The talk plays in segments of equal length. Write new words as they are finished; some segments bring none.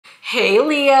Hey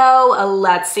Leo,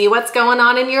 let's see what's going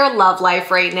on in your love life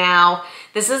right now.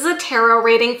 This is a tarot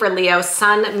reading for Leo,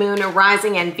 Sun, Moon,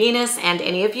 Rising, and Venus, and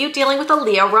any of you dealing with a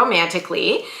Leo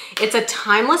romantically. It's a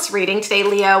timeless reading today,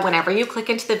 Leo. Whenever you click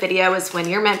into the video is when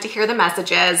you're meant to hear the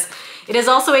messages. It is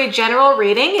also a general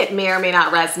reading. It may or may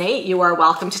not resonate. You are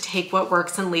welcome to take what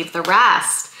works and leave the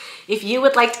rest. If you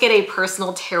would like to get a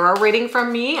personal tarot reading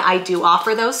from me, I do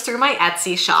offer those through my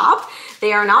Etsy shop.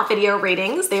 They are not video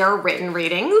readings, they are written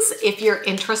readings. If you're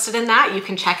interested in that, you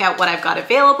can check out what I've got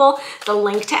available. The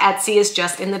link to Etsy is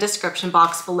just in the description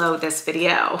box below this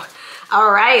video.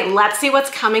 All right, let's see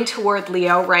what's coming toward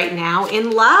Leo right now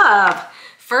in love.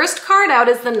 First card out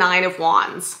is the Nine of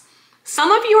Wands.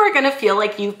 Some of you are gonna feel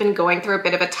like you've been going through a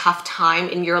bit of a tough time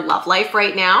in your love life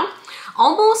right now.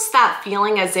 Almost that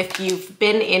feeling as if you've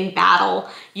been in battle,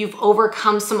 you've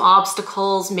overcome some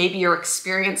obstacles, maybe you're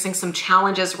experiencing some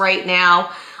challenges right now.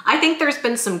 I think there's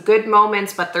been some good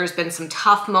moments, but there's been some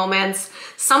tough moments.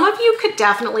 Some of you could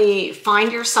definitely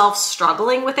find yourself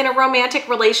struggling within a romantic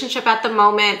relationship at the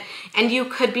moment, and you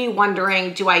could be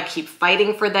wondering, do I keep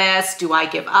fighting for this? Do I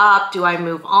give up? Do I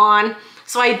move on?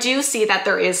 So I do see that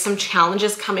there is some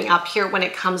challenges coming up here when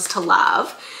it comes to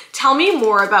love. Tell me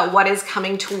more about what is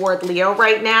coming toward Leo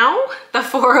right now. The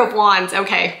Four of Wands,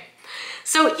 okay.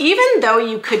 So even though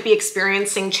you could be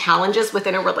experiencing challenges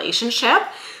within a relationship,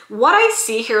 what I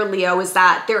see here, Leo, is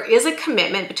that there is a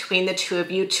commitment between the two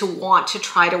of you to want to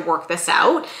try to work this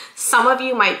out. Some of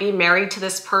you might be married to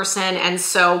this person, and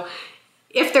so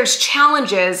if there's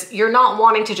challenges, you're not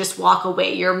wanting to just walk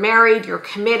away. You're married, you're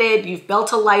committed, you've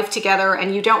built a life together,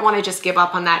 and you don't want to just give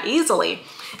up on that easily.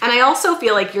 And I also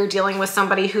feel like you're dealing with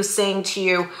somebody who's saying to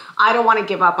you, I don't want to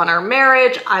give up on our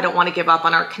marriage. I don't want to give up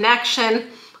on our connection.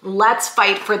 Let's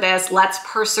fight for this. Let's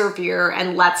persevere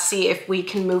and let's see if we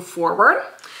can move forward.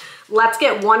 Let's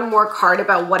get one more card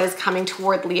about what is coming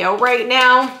toward Leo right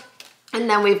now. And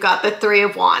then we've got the Three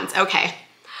of Wands. Okay,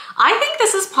 I think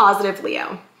this is positive,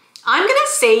 Leo. I'm gonna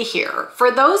say here,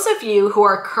 for those of you who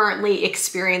are currently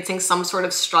experiencing some sort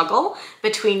of struggle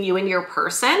between you and your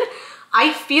person,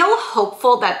 I feel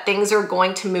hopeful that things are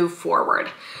going to move forward.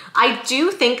 I do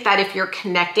think that if you're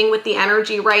connecting with the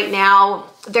energy right now,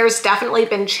 there's definitely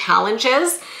been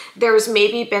challenges. There's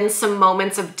maybe been some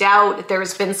moments of doubt.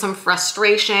 There's been some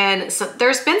frustration. So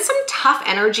there's been some tough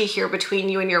energy here between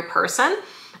you and your person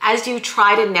as you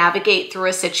try to navigate through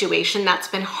a situation that's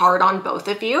been hard on both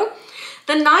of you.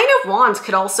 The Nine of Wands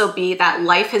could also be that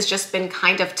life has just been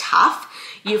kind of tough.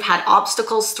 You've had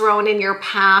obstacles thrown in your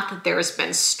path. There's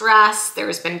been stress.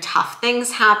 There's been tough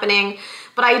things happening.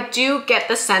 But I do get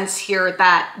the sense here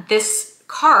that this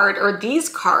card or these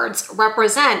cards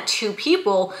represent two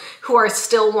people who are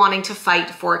still wanting to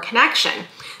fight for a connection.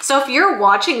 So if you're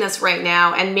watching this right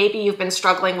now and maybe you've been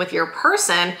struggling with your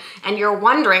person and you're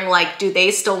wondering, like, do they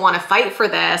still want to fight for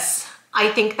this? I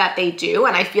think that they do.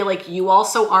 And I feel like you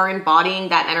also are embodying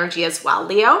that energy as well,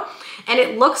 Leo. And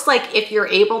it looks like if you're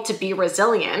able to be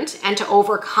resilient and to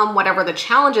overcome whatever the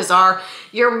challenges are,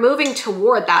 you're moving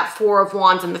toward that Four of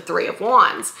Wands and the Three of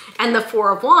Wands. And the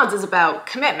Four of Wands is about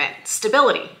commitment,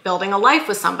 stability, building a life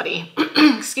with somebody.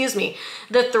 Excuse me.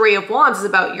 The Three of Wands is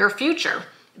about your future,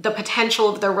 the potential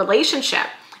of the relationship,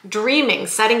 dreaming,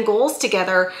 setting goals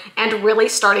together, and really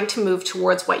starting to move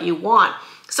towards what you want.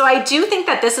 So I do think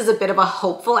that this is a bit of a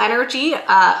hopeful energy,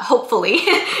 hopefully,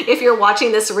 if you're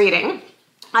watching this reading.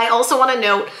 I also want to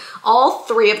note all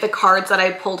three of the cards that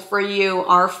I pulled for you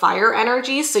are fire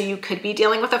energy. So you could be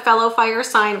dealing with a fellow fire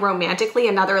sign romantically,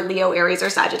 another Leo, Aries, or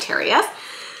Sagittarius.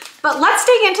 But let's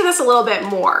dig into this a little bit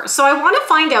more. So I want to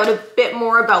find out a bit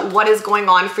more about what is going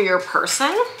on for your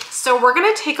person. So we're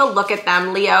going to take a look at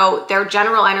them, Leo, their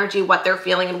general energy, what they're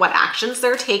feeling, and what actions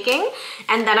they're taking.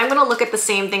 And then I'm going to look at the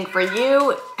same thing for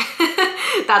you.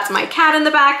 That's my cat in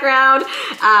the background.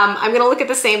 I'm going to look at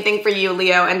the same thing for you,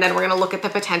 Leo, and then we're going to look at the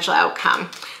potential outcome.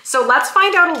 So let's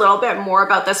find out a little bit more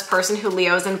about this person who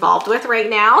Leo is involved with right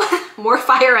now. More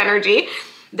fire energy.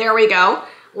 There we go.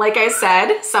 Like I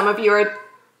said, some of you are...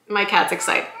 My cat's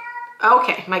excited.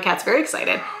 Okay, my cat's very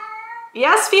excited.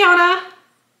 Yes, Fiona.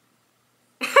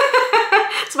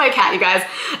 It's my cat, you guys.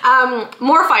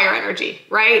 More fire energy,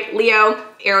 right? Leo,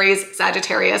 Aries,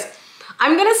 Sagittarius.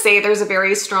 I'm gonna say there's a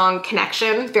very strong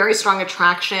connection, very strong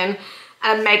attraction,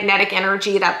 a magnetic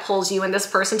energy that pulls you and this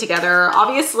person together.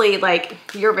 Obviously, like,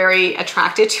 you're very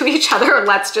attracted to each other,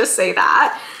 let's just say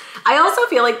that. I also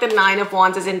feel like the Nine of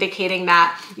Wands is indicating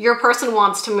that your person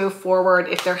wants to move forward.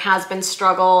 If there has been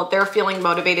struggle, they're feeling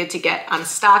motivated to get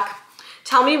unstuck.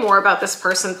 Tell me more about this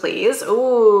person, please.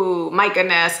 Ooh, my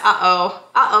goodness.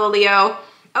 Uh-oh, Leo.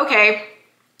 Okay,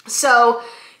 so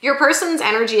your person's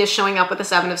energy is showing up with the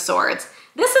Seven of Swords.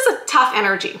 This is a tough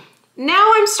energy.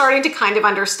 Now I'm starting to kind of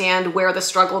understand where the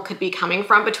struggle could be coming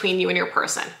from between you and your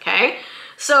person, okay?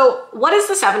 So what is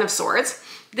the Seven of Swords?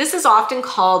 This is often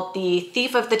called the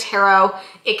Thief of the Tarot.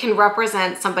 It can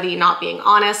represent somebody not being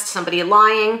honest, somebody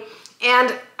lying.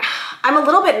 And I'm a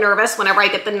little bit nervous whenever I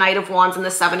get the Knight of Wands and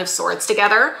the Seven of Swords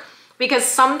together, because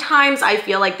sometimes I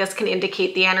feel like this can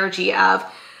indicate the energy of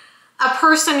a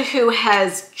person who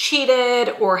has cheated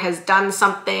or has done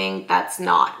something that's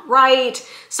not right.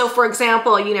 So for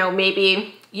example, you know,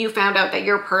 maybe you found out that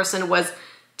your person was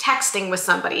texting with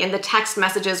somebody and the text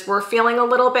messages were feeling a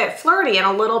little bit flirty and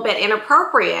a little bit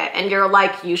inappropriate, and you're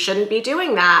like, you shouldn't be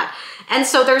doing that. And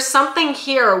so there's something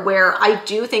here where I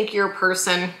do think your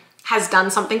person has done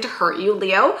something to hurt you,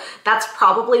 Leo. That's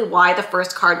probably why the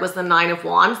first card was the Nine of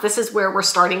Wands. This is where we're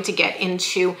starting to get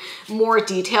into more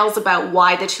details about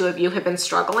why the two of you have been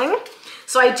struggling.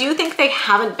 So I do think they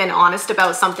haven't been honest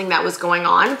about something that was going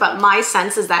on, but my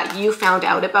sense is that you found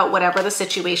out about whatever the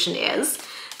situation is.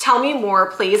 Tell me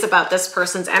more, please, about this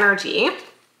person's energy.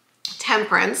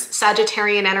 Temperance,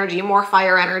 Sagittarian energy, more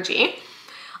fire energy.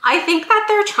 I think that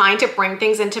they're trying to bring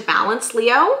things into balance,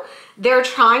 Leo. They're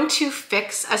trying to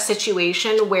fix a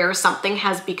situation where something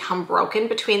has become broken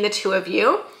between the two of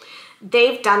you.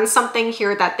 They've done something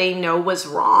here that they know was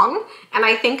wrong. And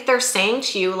I think they're saying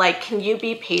to you, like, can you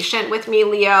be patient with me,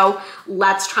 Leo?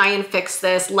 Let's try and fix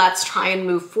this. Let's try and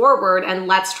move forward, and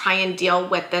let's try and deal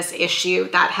with this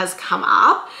issue that has come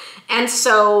up. And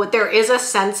so there is a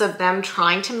sense of them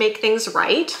trying to make things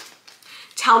right.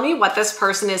 Tell me what this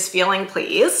person is feeling,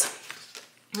 please.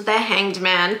 The Hanged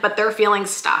Man, but they're feeling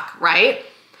stuck, right?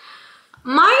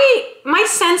 My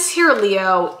sense here,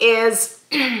 Leo, is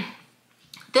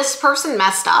this person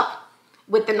messed up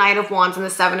with the Knight of Wands and the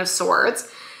Seven of Swords.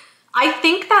 I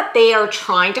think that they are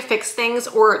trying to fix things,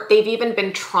 or they've even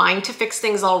been trying to fix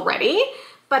things already,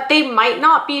 but they might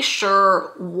not be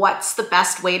sure what's the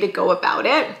best way to go about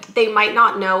it. They might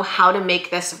not know how to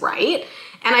make this right.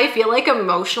 And I feel like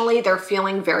emotionally they're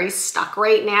feeling very stuck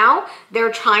right now.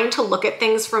 They're trying to look at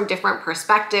things from different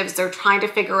perspectives. They're trying to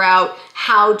figure out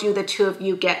how do the two of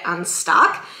you get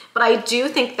unstuck. But I do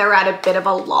think they're at a bit of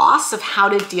a loss of how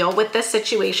to deal with this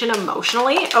situation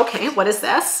emotionally. Okay, what is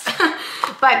this?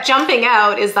 But jumping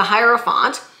out is the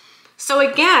Hierophant. So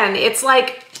again, it's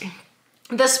like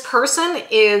this person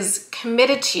is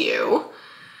committed to you.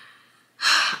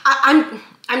 I'm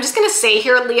just gonna say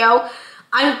here, Leo,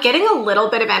 I'm getting a little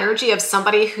bit of energy of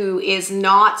somebody who is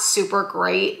not super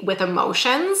great with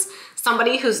emotions,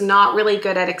 somebody who's not really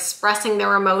good at expressing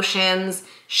their emotions,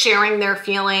 sharing their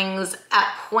feelings.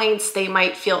 At points, they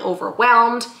might feel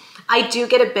overwhelmed. I do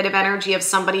get a bit of energy of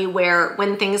somebody where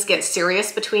when things get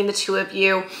serious between the two of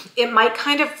you, it might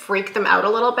kind of freak them out a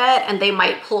little bit and they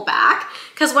might pull back.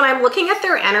 Because when I'm looking at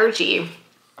their energy,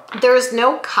 there's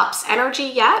no Cups energy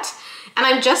yet. And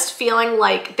I'm just feeling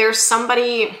like there's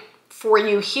somebody for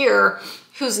you here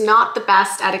who's not the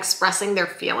best at expressing their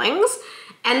feelings.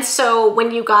 And so when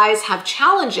you guys have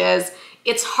challenges,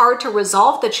 it's hard to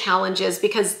resolve the challenges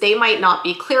because they might not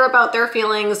be clear about their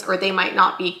feelings, or they might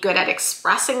not be good at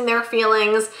expressing their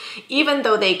feelings. Even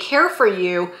though they care for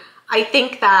you, I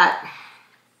think that,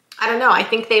 I don't know, I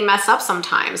think they mess up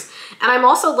sometimes. And I'm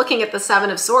also looking at the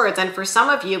Seven of Swords, and for some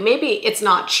of you, maybe it's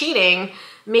not cheating.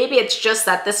 Maybe it's just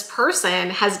that this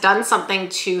person has done something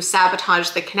to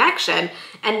sabotage the connection,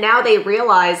 and now they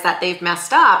realize that they've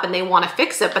messed up and they want to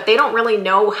fix it, but they don't really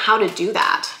know how to do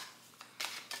that.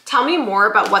 Tell me more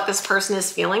about what this person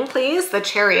is feeling, please. The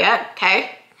Chariot,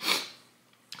 okay?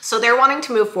 So they're wanting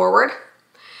to move forward.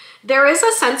 There is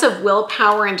a sense of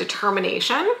willpower and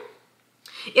determination.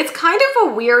 It's kind of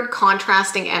a weird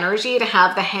contrasting energy to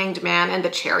have the Hanged Man and the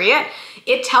Chariot.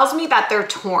 It tells me that they're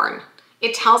torn.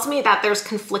 It tells me that there's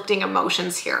conflicting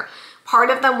emotions here.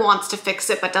 Part of them wants to fix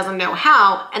it but doesn't know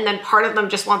how, and then part of them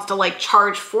just wants to like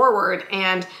charge forward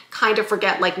and kind of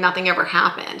forget like nothing ever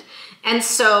happened. And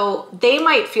so they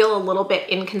might feel a little bit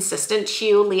inconsistent to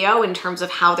you, Leo, in terms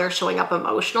of how they're showing up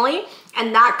emotionally.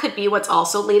 And that could be what's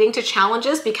also leading to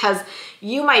challenges, because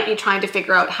you might be trying to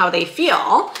figure out how they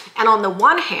feel. And on the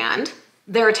one hand,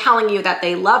 they're telling you that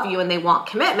they love you and they want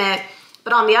commitment.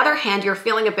 But on the other hand, you're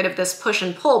feeling a bit of this push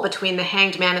and pull between the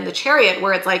Hanged Man and the Chariot,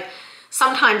 where it's like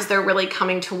sometimes they're really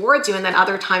coming towards you and then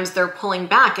other times they're pulling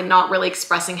back and not really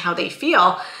expressing how they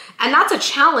feel. And that's a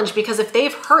challenge, because if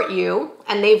they've hurt you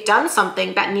and they've done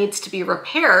something that needs to be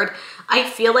repaired, I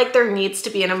feel like there needs to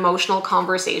be an emotional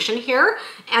conversation here.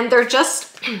 And they're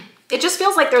just, it just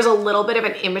feels like there's a little bit of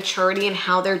an immaturity in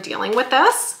how they're dealing with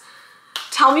this.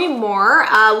 Tell me more.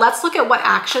 Let's look at what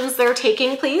actions they're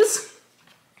taking, please.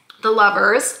 The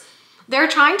Lovers, they're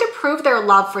trying to prove their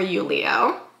love for you,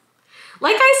 Leo.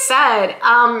 Like I said,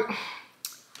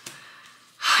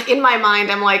 in my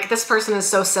mind, I'm like, this person is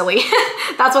so silly.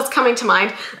 That's what's coming to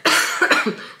mind.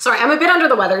 Sorry, I'm a bit under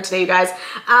the weather today, you guys.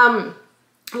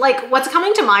 Like what's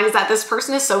coming to mind is that this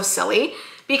person is so silly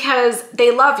because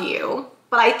they love you,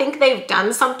 but I think they've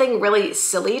done something really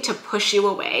silly to push you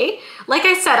away. Like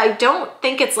I said, I don't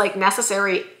think it's like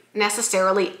necessarily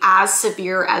as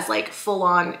severe as like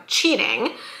full-on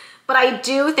cheating, but I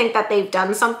do think that they've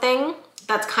done something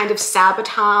that's kind of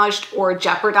sabotaged or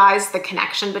jeopardized the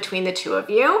connection between the two of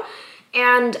you.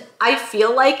 And I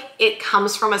feel like it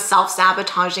comes from a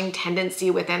self-sabotaging tendency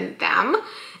within them.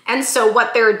 And so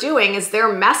what they're doing is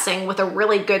they're messing with a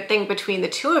really good thing between the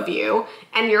two of you.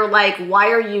 And you're like, why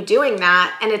are you doing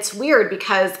that? And it's weird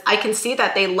because I can see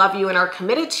that they love you and are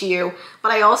committed to you,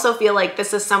 but I also feel like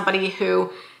this is somebody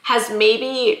who has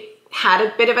maybe had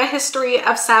a bit of a history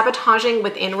of sabotaging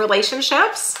within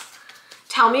relationships.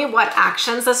 Tell me what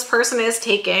actions this person is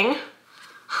taking.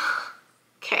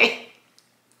 Okay.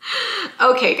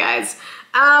 Okay, guys.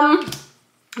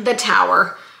 The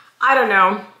Tower. I don't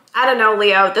know,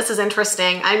 Leo. This is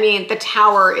interesting. I mean, the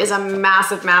Tower is a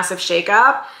massive, massive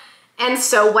shakeup. And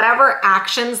so whatever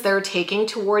actions they're taking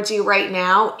towards you right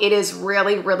now, it is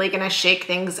really, really going to shake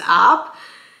things up.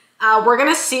 We're going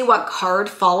to see what card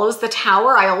follows the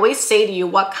Tower. I always say to you,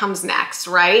 what comes next,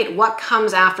 right? What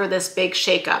comes after this big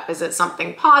shakeup? Is it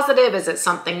something positive? Is it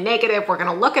something negative? We're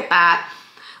going to look at that.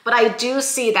 But I do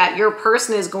see that your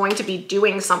person is going to be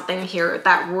doing something here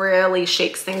that really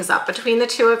shakes things up between the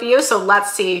two of you. So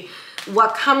let's see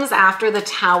what comes after the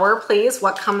Tower, please.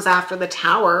 What comes after the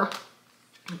Tower?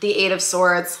 The Eight of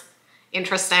Swords.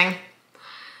 Interesting.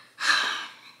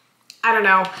 I don't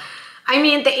know. I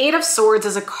mean, the Eight of Swords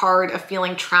is a card of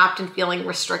feeling trapped and feeling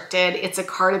restricted. It's a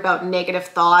card about negative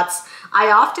thoughts.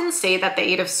 I often say that the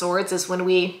Eight of Swords is when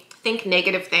we think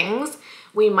negative things.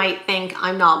 We might think,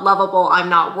 I'm not lovable, I'm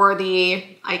not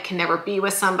worthy, I can never be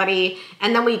with somebody.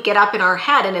 And then we get up in our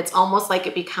head and it's almost like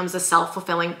it becomes a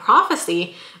self-fulfilling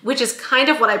prophecy, which is kind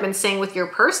of what I've been saying with your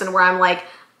person, where I'm like,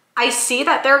 I see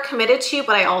that they're committed to you,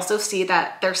 but I also see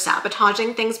that they're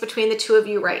sabotaging things between the two of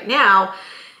you right now.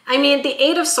 I mean, the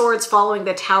Eight of Swords following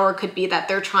the Tower could be that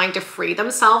they're trying to free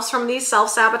themselves from these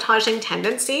self-sabotaging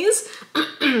tendencies.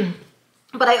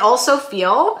 But I also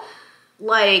feel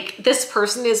like this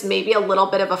person is maybe a little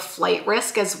bit of a flight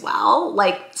risk as well,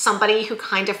 like somebody who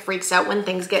kind of freaks out when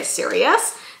things get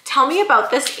serious. Tell me about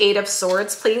this Eight of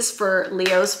Swords, please, for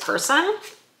Leo's person.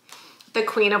 The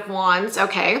Queen of Wands.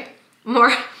 Okay,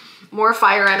 more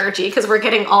fire energy, because we're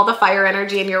getting all the fire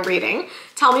energy in your reading.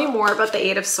 Tell me more about the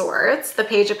Eight of Swords. The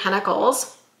Page of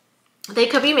Pentacles. They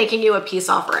could be making you a peace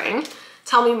offering.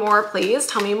 Tell me more, please.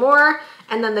 Tell me more.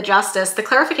 And then the Justice. The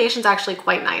clarification is actually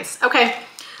quite nice. Okay.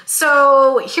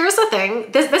 So here's the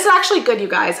thing. This is actually good, you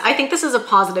guys. I think this is a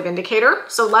positive indicator.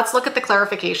 So let's look at the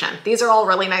clarification. These are all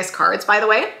really nice cards, by the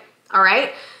way. All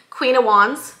right. Queen of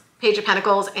Wands, Page of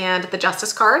Pentacles, and the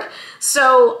Justice card.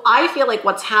 So I feel like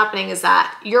what's happening is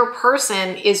that your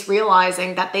person is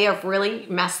realizing that they have really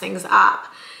messed things up.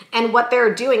 And what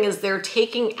they're doing is they're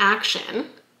taking action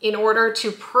in order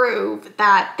to prove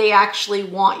that they actually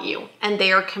want you and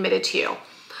they are committed to you.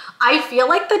 I feel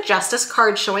like the Justice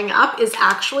card showing up is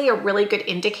actually a really good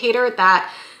indicator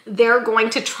that they're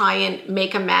going to try and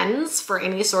make amends for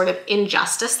any sort of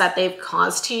injustice that they've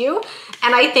caused to you.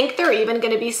 And I think they're even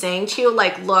going to be saying to you,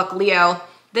 like, look, Leo,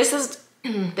 this is,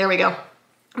 there we go.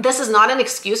 This is not an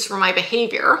excuse for my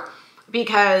behavior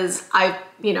because I've,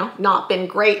 not been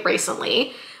great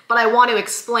recently, but I want to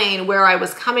explain where I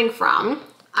was coming from.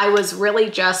 I was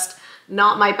really just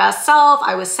not my best self.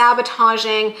 I was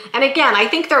sabotaging. And again, I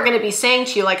think they're going to be saying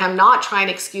to you, like, I'm not trying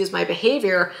to excuse my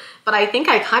behavior, but I think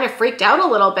I kind of freaked out a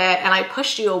little bit and I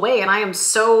pushed you away. And I am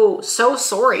so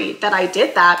sorry that I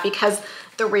did that, because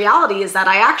the reality is that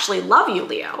I actually love you,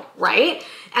 Leo, right?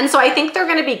 And so I think they're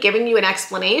going to be giving you an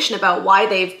explanation about why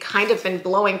they've kind of been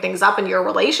blowing things up in your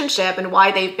relationship and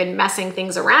why they've been messing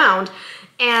things around.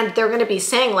 And they're going to be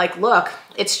saying, like, look,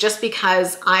 it's just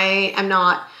because I'm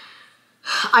not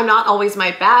always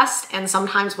my best, and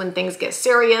sometimes when things get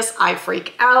serious, I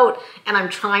freak out, and I'm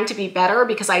trying to be better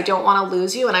because I don't want to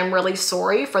lose you, and I'm really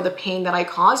sorry for the pain that I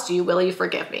caused you. Will you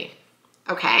forgive me?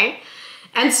 Okay?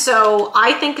 And so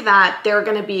I think that they're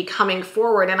going to be coming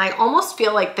forward, and I almost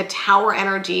feel like the Tower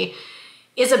energy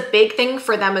is a big thing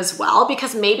for them as well,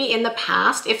 because maybe in the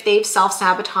past, if they've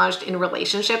self-sabotaged in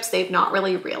relationships, they've not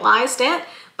really realized it.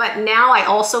 But now I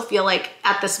also feel like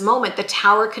at this moment, the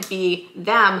Tower could be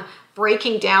them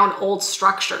breaking down old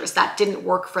structures that didn't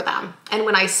work for them. And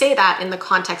when I say that in the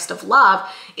context of love,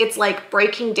 it's like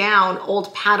breaking down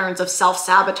old patterns of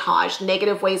self-sabotage,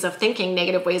 negative ways of thinking,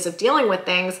 negative ways of dealing with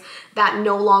things that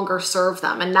no longer serve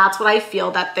them. And that's what I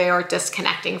feel that they are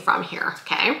disconnecting from here,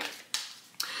 okay?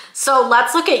 So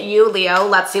let's look at you, Leo.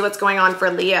 Let's see what's going on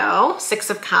for Leo. Six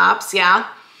of Cups, yeah.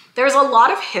 There's a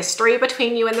lot of history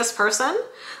between you and this person.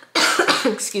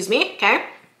 Excuse me, okay?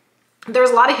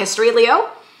 There's a lot of history, Leo.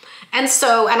 And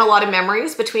a lot of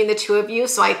memories between the two of you.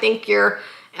 So I think you're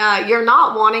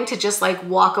not wanting to just like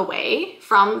walk away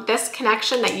from this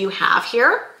connection that you have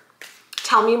here.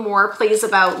 Tell me more, please,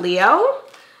 about Leo,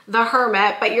 the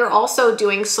Hermit, but you're also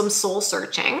doing some soul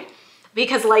searching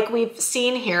because like we've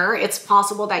seen here, it's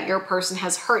possible that your person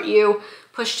has hurt you,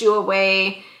 pushed you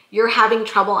away, you're having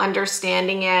trouble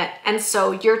understanding it. And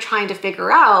so you're trying to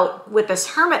figure out with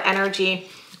this Hermit energy,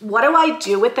 what do I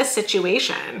do with this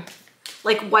situation?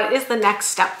 Like, what is the next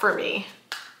step for me?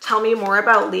 Tell me more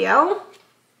about Leo.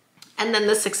 And then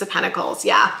the Six of Pentacles,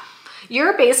 yeah.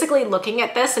 You're basically looking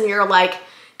at this and you're like,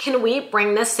 can we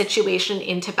bring this situation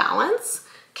into balance?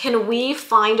 Can we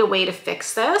find a way to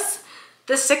fix this?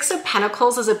 The Six of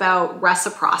Pentacles is about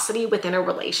reciprocity within a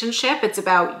relationship. It's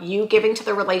about you giving to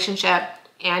the relationship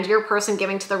and your person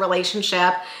giving to the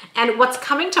relationship. And what's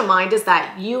coming to mind is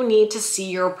that you need to see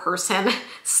your person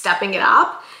stepping it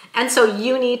up. And so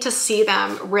you need to see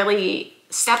them really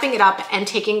stepping it up and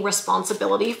taking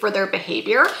responsibility for their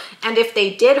behavior. And if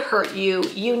they did hurt you,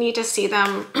 you need to see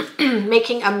them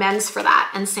making amends for that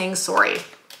and saying sorry.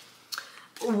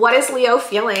 What is Leo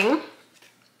feeling?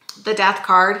 The Death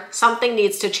card. Something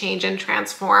needs to change and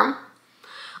transform.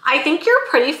 I think you're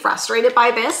pretty frustrated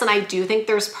by this. And I do think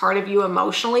there's part of you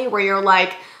emotionally where you're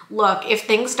like, look, if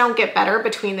things don't get better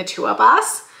between the two of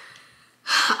us,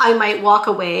 I might walk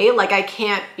away. Like I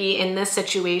can't be in this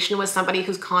situation with somebody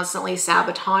who's constantly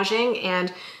sabotaging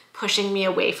and pushing me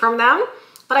away from them.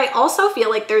 But I also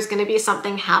feel like there's going to be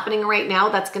something happening right now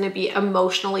that's going to be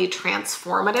emotionally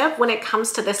transformative when it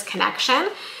comes to this connection.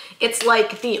 It's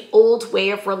like the old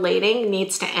way of relating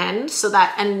needs to end so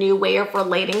that a new way of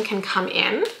relating can come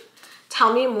in.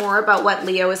 Tell me more about what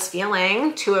Leo is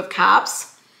feeling. Two of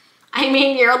Cups. I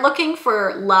mean, you're looking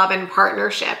for love and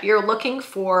partnership. You're looking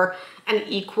for an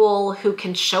equal who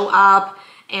can show up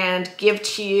and give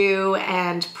to you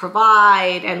and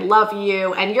provide and love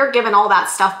you. And you're giving all that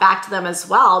stuff back to them as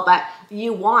well. But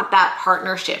you want that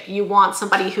partnership. You want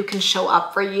somebody who can show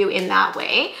up for you in that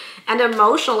way. And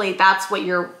emotionally, that's what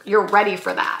you're ready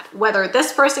for that. Whether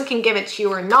this person can give it to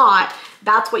you or not,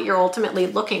 that's what you're ultimately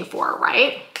looking for,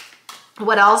 right?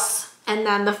 What else? And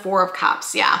then the Four of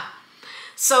Cups, yeah.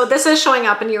 So this is showing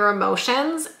up in your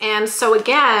emotions. And so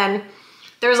again,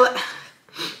 there's a,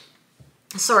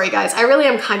 sorry guys, I really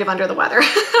am kind of under the weather.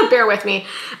 Bear with me.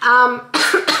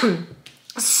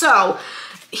 So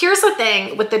here's the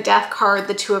thing with the Death card,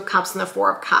 the Two of Cups and the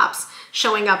Four of Cups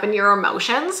showing up in your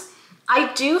emotions.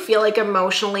 I do feel like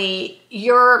emotionally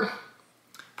you're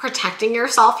protecting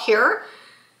yourself here.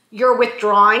 You're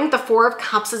withdrawing. The Four of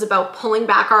Cups is about pulling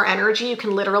back our energy. You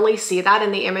can literally see that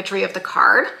in the imagery of the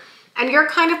card. And you're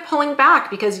kind of pulling back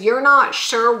because you're not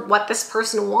sure what this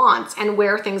person wants and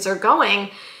where things are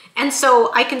going. And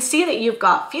so I can see that you've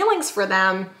got feelings for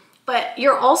them, but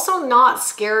you're also not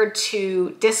scared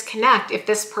to disconnect if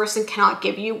this person cannot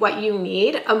give you what you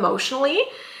need emotionally.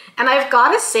 And I've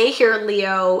got to say here,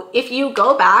 Leo, if you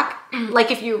go back,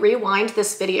 like if you rewind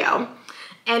this video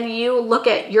and you look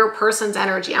at your person's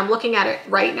energy, I'm looking at it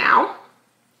right now,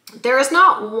 there is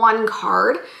not one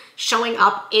card showing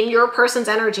up in your person's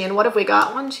energy. And what have we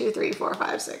got? 1, 2, 3, 4,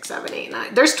 5, 6, 7, 8,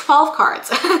 9. There's 12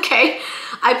 cards, okay?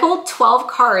 I pulled 12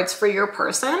 cards for your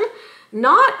person.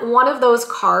 Not one of those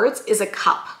cards is a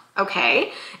cup,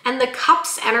 okay? And the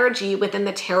cup's energy within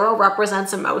the tarot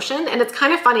represents emotion. And it's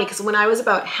kind of funny because when I was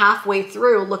about halfway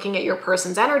through looking at your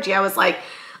person's energy, I was like,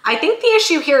 I think the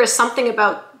issue here is something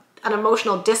about an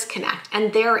emotional disconnect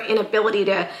and their inability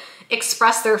to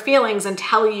express their feelings and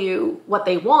tell you what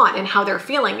they want and how they're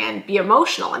feeling and be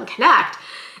emotional and connect.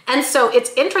 And so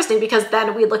it's interesting because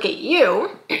then we look at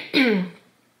you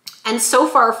and so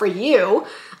far for you,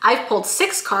 I've pulled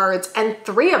 6 cards and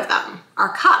 3 of them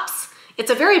are cups. It's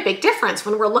a very big difference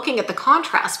when we're looking at the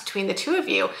contrast between the two of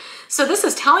you. So this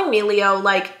is telling me, Leo,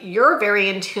 like you're very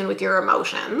in tune with your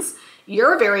emotions.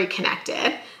 You're very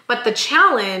connected. But the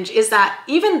challenge is that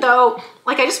even though,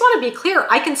 like, I just want to be clear,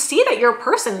 I can see that your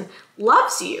person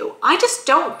loves you. I just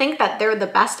don't think that they're the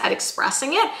best at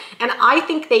expressing it. And I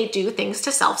think they do things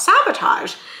to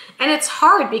self-sabotage. And it's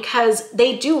hard because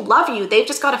they do love you. They've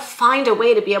just got to find a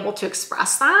way to be able to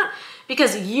express that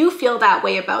because you feel that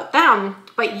way about them,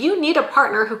 but you need a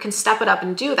partner who can step it up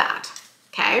and do that,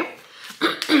 okay?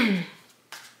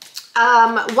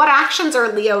 What actions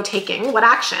are Leo taking? What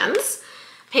actions?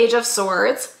 Page of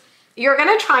Swords. You're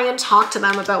gonna try and talk to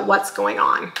them about what's going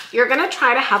on. You're gonna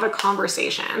try to have a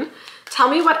conversation. Tell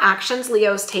me what actions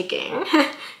Leo's taking.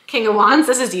 King of Wands,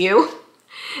 this is you.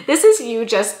 This is you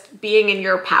just being in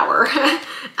your power.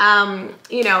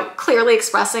 You know, clearly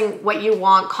expressing what you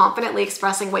want, confidently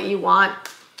expressing what you want.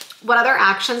 What other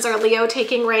actions are Leo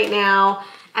taking right now?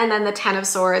 And then the Ten of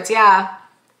Swords, yeah.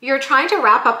 You're trying to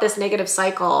wrap up this negative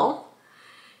cycle.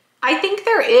 I think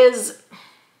there is,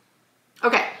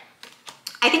 okay.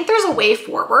 I think there's a way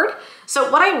forward.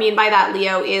 So what I mean by that,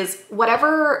 Leo, is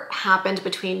whatever happened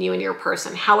between you and your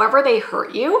person, however they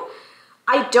hurt you,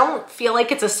 I don't feel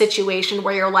like it's a situation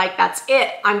where you're like, that's it,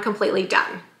 I'm completely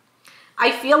done.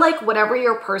 I feel like whatever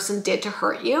your person did to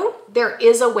hurt you, there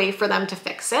is a way for them to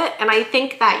fix it. And I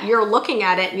think that you're looking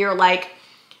at it and you're like,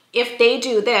 if they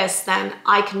do this, then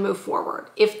I can move forward.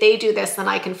 If they do this, then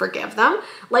I can forgive them.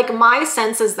 Like, my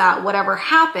sense is that whatever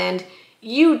happened,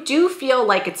 you do feel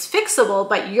like it's fixable,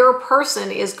 but your person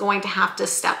is going to have to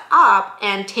step up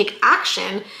and take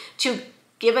action to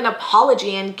give an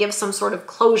apology and give some sort of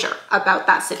closure about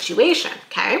that situation,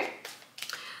 okay?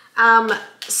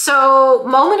 So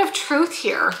moment of truth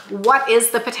here. What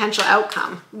is the potential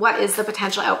outcome? What is the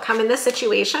potential outcome in this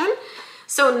situation?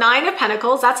 So Nine of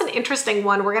Pentacles, that's an interesting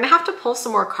one. We're gonna have to pull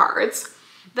some more cards.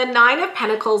 The Nine of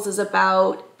Pentacles is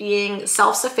about being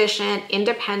self-sufficient,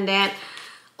 independent.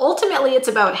 Ultimately, it's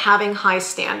about having high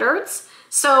standards.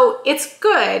 So it's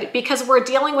good because we're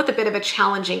dealing with a bit of a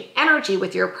challenging energy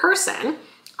with your person.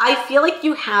 I feel like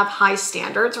you have high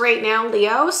standards right now,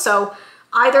 Leo. So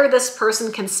either this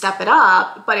person can step it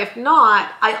up, but if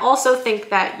not, I also think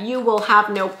that you will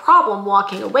have no problem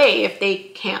walking away if they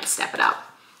can't step it up.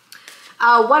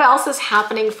 What else is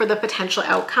happening for the potential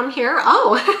outcome here?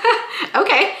 Oh,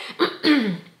 okay.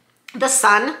 The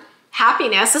Sun.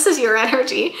 Happiness, this is your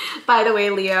energy, by the way,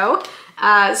 Leo.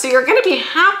 So you're gonna be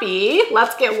happy.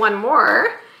 Let's get one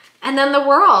more. And then the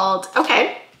World.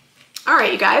 Okay, all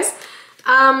right, you guys.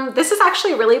 This is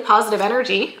actually really positive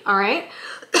energy, all right?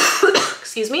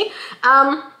 Excuse me.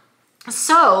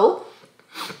 So,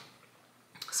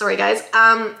 sorry guys.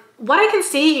 What I can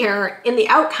see here in the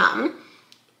outcome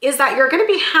is that you're gonna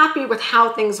be happy with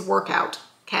how things work out,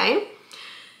 okay?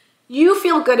 You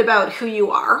feel good about who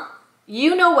you are.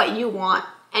 You know what you want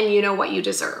and you know what you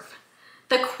deserve.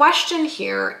 The question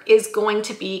here is going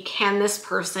to be, can this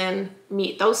person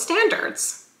meet those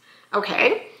standards?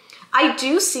 Okay, I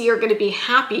do see you're going to be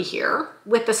happy here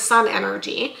with the Sun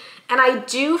energy. And I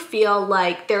do feel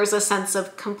like there's a sense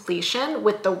of completion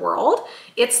with the World.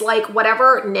 It's like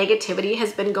whatever negativity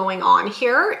has been going on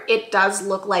here, it does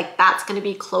look like that's going to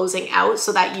be closing out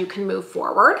so that you can move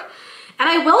forward. And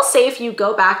I will say, if you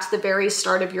go back to the very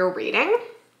start of your reading,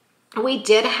 we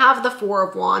did have the Four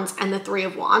of Wands and the Three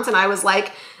of Wands. And I was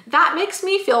like, that makes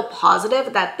me feel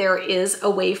positive that there is a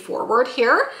way forward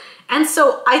here. And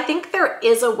so I think there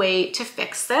is a way to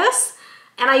fix this.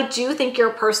 And I do think your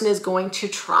person is going to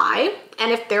try.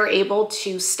 And if they're able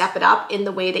to step it up in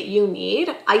the way that you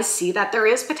need, I see that there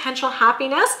is potential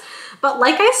happiness. But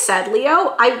like I said,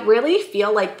 Leo, I really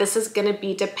feel like this is going to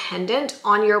be dependent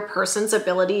on your person's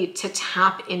ability to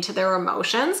tap into their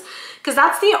emotions, because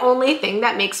that's the only thing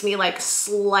that makes me like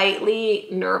slightly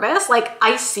nervous. Like,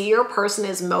 I see your person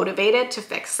is motivated to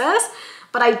fix this,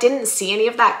 but I didn't see any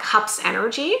of that Cups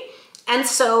energy. And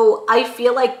so I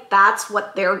feel like that's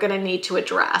what they're gonna need to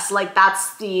address. Like,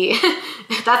 that's the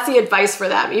that's the advice for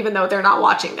them, even though they're not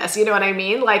watching this, you know what I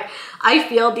mean? Like, I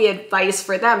feel the advice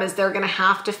for them is they're gonna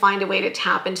have to find a way to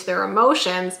tap into their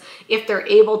emotions. If they're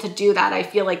able to do that, I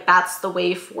feel like that's the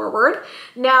way forward.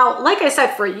 Now, like I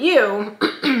said, for you,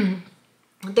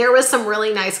 there was some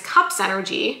really nice Cups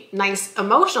energy, nice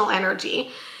emotional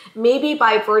energy. Maybe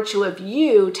by virtue of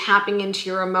you tapping into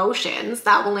your emotions,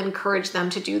 that will encourage them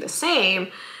to do the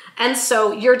same. And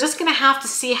so you're just gonna have to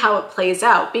see how it plays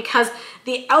out, because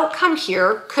the outcome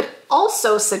here could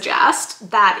also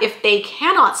suggest that if they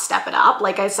cannot step it up,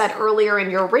 like I said earlier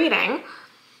in your reading,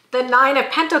 the Nine of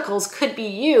Pentacles could be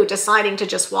you deciding to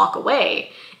just walk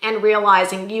away and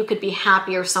realizing you could be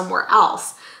happier somewhere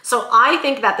else. So I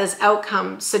think that this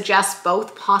outcome suggests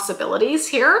both possibilities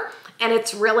here. And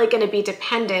it's really going to be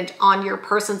dependent on your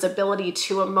person's ability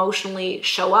to emotionally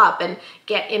show up and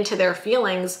get into their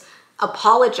feelings,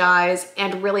 apologize,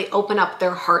 and really open up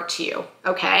their heart to you,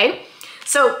 okay?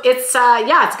 So it's,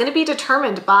 yeah, it's going to be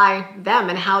determined by them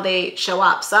and how they show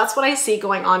up. So that's what I see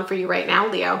going on for you right now,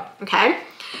 Leo, okay?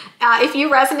 If you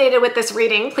resonated with this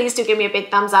reading, please do give me a big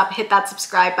thumbs up, hit that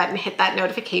subscribe button, hit that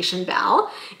notification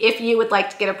bell. If you would like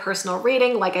to get a personal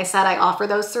reading, like I said, I offer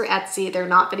those through Etsy. They're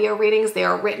not video readings, they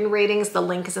are written readings. The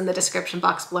link is in the description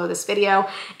box below this video.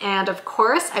 And of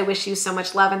course, I wish you so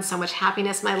much love and so much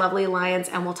happiness, my lovely Lions,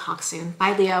 and we'll talk soon.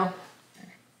 Bye, Leo.